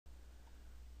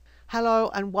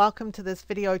Hello and welcome to this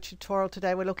video tutorial.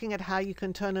 Today we're looking at how you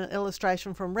can turn an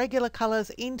illustration from regular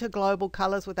colors into global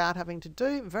colors without having to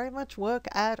do very much work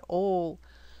at all.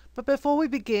 But before we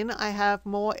begin, I have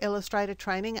more Illustrator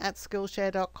training at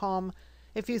Skillshare.com.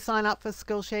 If you sign up for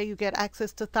Skillshare, you get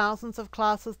access to thousands of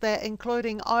classes there,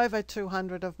 including over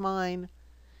 200 of mine.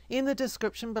 In the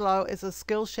description below is a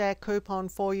Skillshare coupon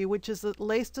for you, which is at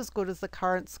least as good as the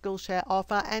current Skillshare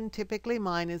offer, and typically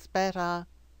mine is better.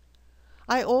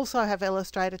 I also have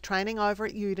Illustrator training over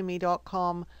at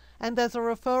Udemy.com, and there's a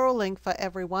referral link for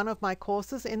every one of my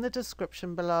courses in the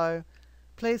description below.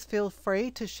 Please feel free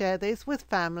to share these with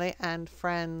family and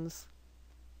friends.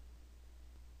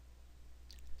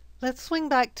 Let's swing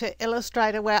back to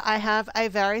Illustrator, where I have a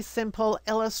very simple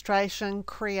illustration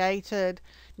created.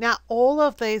 Now all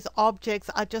of these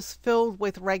objects are just filled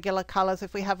with regular colors.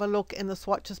 If we have a look in the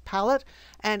swatches palette,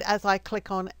 and as I click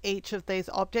on each of these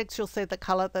objects, you'll see the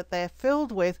color that they're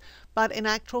filled with, but in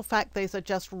actual fact these are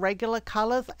just regular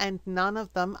colors and none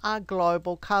of them are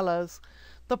global colors.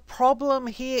 The problem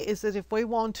here is that if we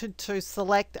wanted to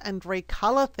select and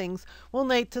recolor things, we'll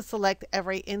need to select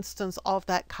every instance of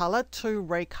that color to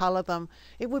recolor them.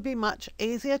 It would be much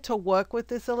easier to work with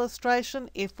this illustration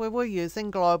if we were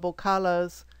using global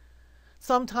colors.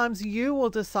 Sometimes you will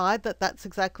decide that that's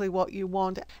exactly what you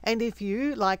want, and if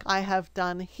you, like I have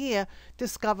done here,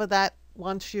 discover that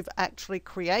once you've actually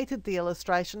created the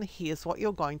illustration, here's what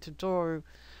you're going to do.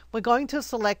 We're going to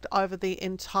select over the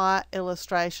entire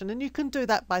illustration, and you can do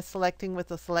that by selecting with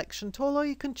the selection tool, or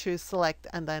you can choose select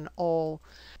and then all.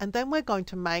 And then we're going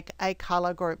to make a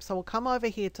color group. So we'll come over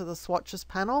here to the swatches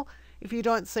panel. If you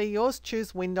don't see yours,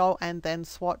 choose window and then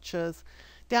swatches.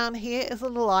 Down here is a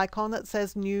little icon that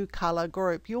says new color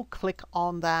group. You'll click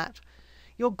on that.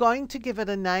 You're going to give it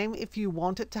a name if you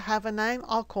want it to have a name.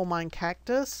 I'll call mine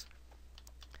cactus.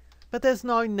 But there's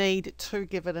no need to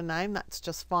give it a name, that's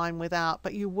just fine without.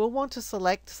 But you will want to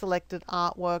select selected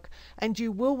artwork, and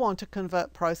you will want to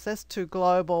convert process to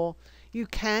global. You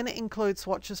can include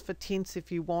swatches for tints if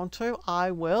you want to.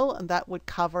 I will, and that would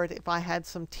cover it if I had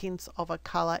some tints of a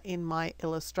color in my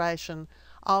illustration.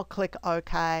 I'll click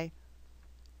OK.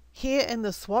 Here in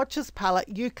the swatches palette,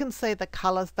 you can see the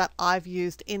colors that I've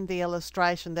used in the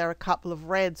illustration. There are a couple of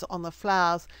reds on the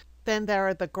flowers. Then there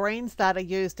are the greens that are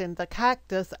used in the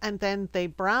cactus, and then the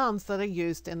browns that are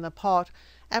used in the pot.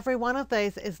 Every one of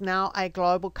these is now a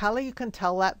global color. You can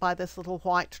tell that by this little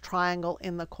white triangle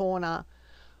in the corner.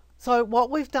 So what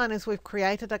we've done is we've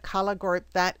created a color group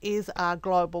that is our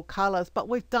global colors, but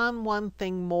we've done one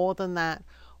thing more than that.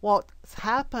 What's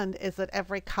happened is that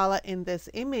every color in this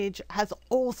image has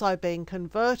also been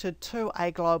converted to a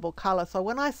global color. So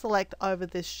when I select over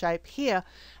this shape here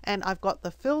and I've got the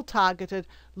fill targeted,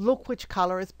 look which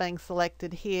color is being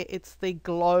selected here. It's the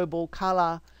global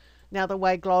color. Now the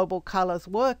way global colors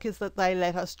work is that they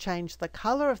let us change the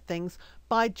color of things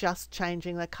by just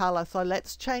changing the color. So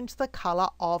let's change the color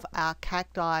of our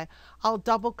cacti. I'll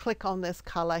double click on this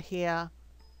color here.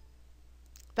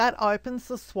 That opens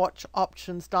the swatch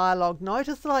options dialog.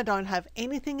 Notice that I don't have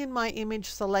anything in my image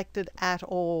selected at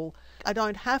all. I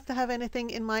don't have to have anything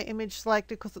in my image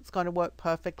selected because it's going to work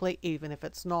perfectly even if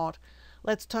it's not.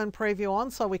 Let's turn preview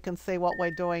on so we can see what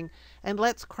we're doing, and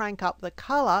let's crank up the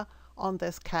color on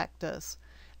this cactus.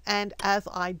 And as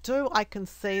I do, I can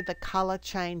see the color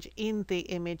change in the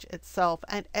image itself,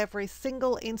 and every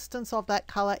single instance of that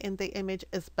color in the image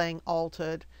is being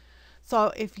altered.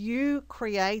 So if you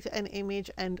create an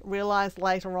image and realize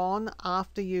later on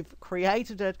after you've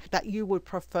created it that you would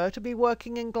prefer to be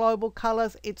working in global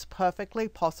colors, it's perfectly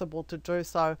possible to do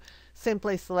so.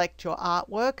 Simply select your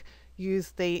artwork,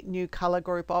 use the new color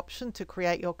group option to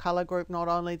create your color group. Not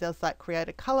only does that create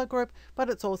a color group, but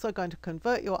it's also going to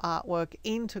convert your artwork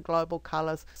into global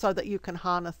colors so that you can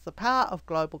harness the power of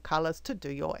global colors to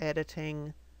do your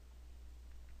editing.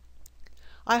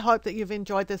 I hope that you've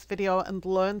enjoyed this video and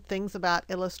learned things about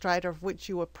Illustrator of which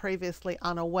you were previously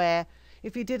unaware.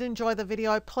 If you did enjoy the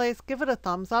video, please give it a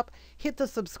thumbs up, hit the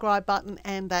subscribe button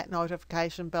and that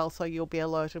notification bell so you'll be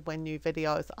alerted when new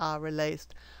videos are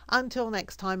released. Until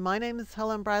next time, my name is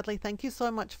Helen Bradley. Thank you so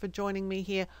much for joining me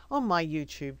here on my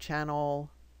YouTube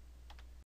channel.